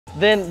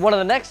Then one of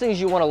the next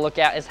things you want to look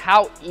at is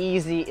how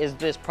easy is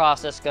this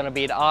process going to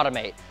be to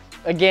automate.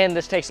 Again,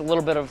 this takes a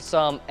little bit of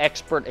some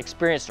expert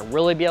experience to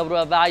really be able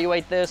to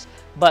evaluate this,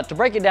 but to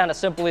break it down as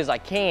simply as I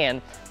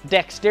can,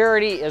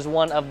 dexterity is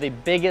one of the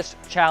biggest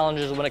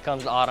challenges when it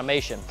comes to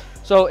automation.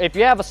 So if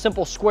you have a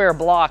simple square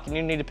block and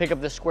you need to pick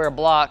up this square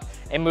block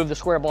and move the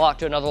square block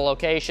to another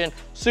location,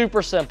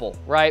 super simple,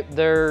 right?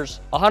 There's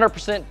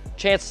 100%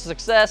 chance of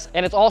success,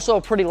 and it's also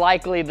pretty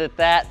likely that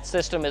that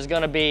system is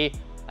going to be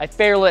a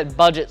fairly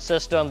budget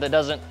system that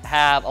doesn't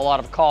have a lot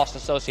of cost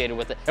associated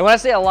with it. And when I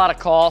say a lot of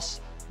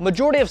costs,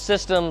 majority of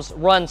systems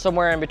run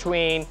somewhere in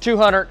between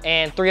 $200,000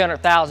 and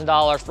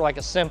 $300,000 for like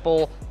a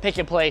simple pick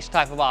and place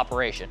type of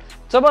operation.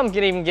 Some of them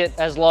can even get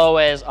as low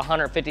as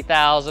 $150,000,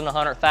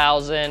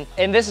 $100,000,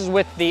 and this is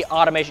with the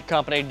automation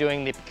company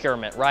doing the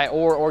procurement, right?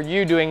 Or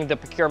you doing the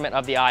procurement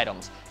of the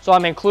items. So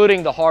I'm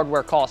including the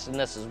hardware cost in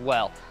this as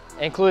well,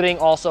 including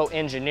also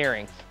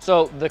engineering.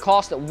 So the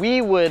cost that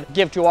we would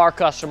give to our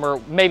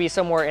customer may be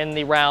somewhere in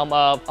the realm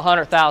of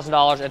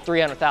 $100,000 and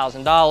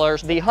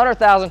 $300,000. The $100,000,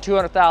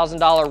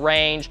 $200,000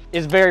 range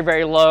is very,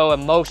 very low,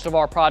 and most of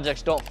our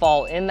projects don't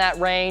fall in that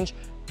range,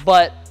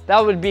 but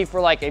that would be for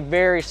like a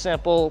very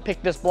simple,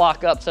 pick this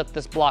block up, set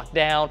this block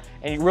down,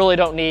 and you really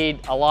don't need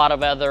a lot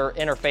of other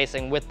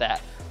interfacing with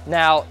that.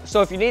 Now,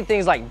 so if you need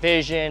things like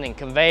vision and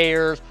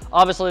conveyors,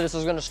 obviously this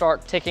is going to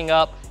start ticking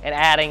up and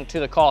adding to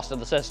the cost of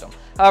the system.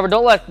 However,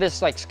 don't let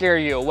this like scare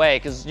you away,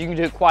 because you can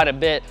do quite a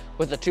bit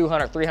with a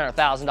 $200,000,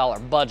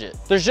 $300,000 budget.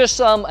 There's just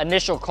some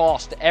initial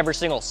cost to every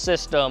single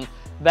system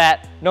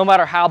that no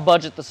matter how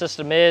budget the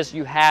system is,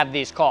 you have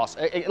these costs.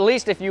 At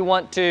least if you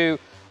want to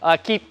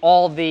keep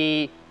all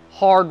the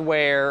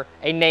hardware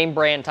a name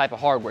brand type of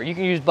hardware. You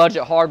can use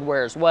budget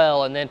hardware as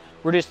well and then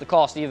reduce the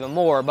cost even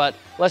more. But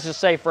let's just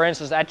say, for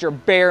instance, at your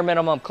bare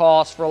minimum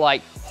cost for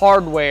like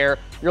hardware,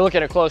 you're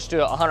looking at close to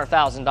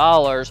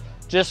 $100,000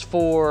 just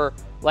for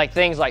like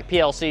things like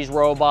PLCs,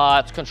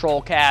 robots,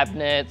 control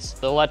cabinets,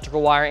 the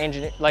electrical wire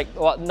engineering,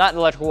 well, not the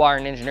electrical wire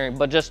and engineering,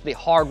 but just the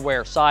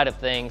hardware side of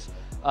things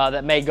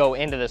that may go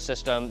into the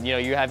system. You know,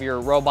 you have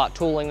your robot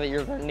tooling that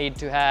you're going to need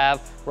to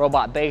have,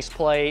 robot base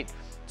plate.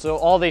 So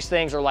all these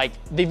things are like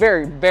the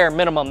very bare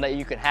minimum that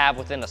you can have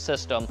within a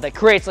system that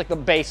creates like the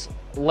base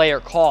layer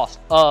cost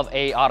of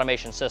a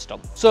automation system.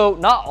 So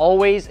not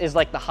always is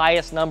like the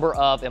highest number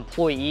of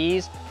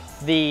employees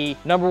the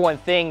number one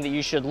thing that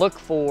you should look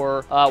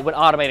for when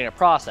automating a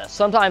process.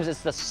 Sometimes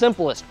it's the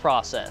simplest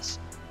process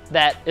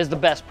that is the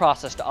best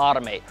process to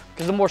automate,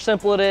 because the more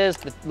simple it is,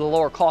 the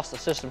lower cost the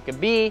system can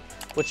be,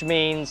 which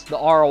means the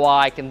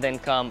ROI can then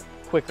come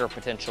quicker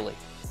potentially.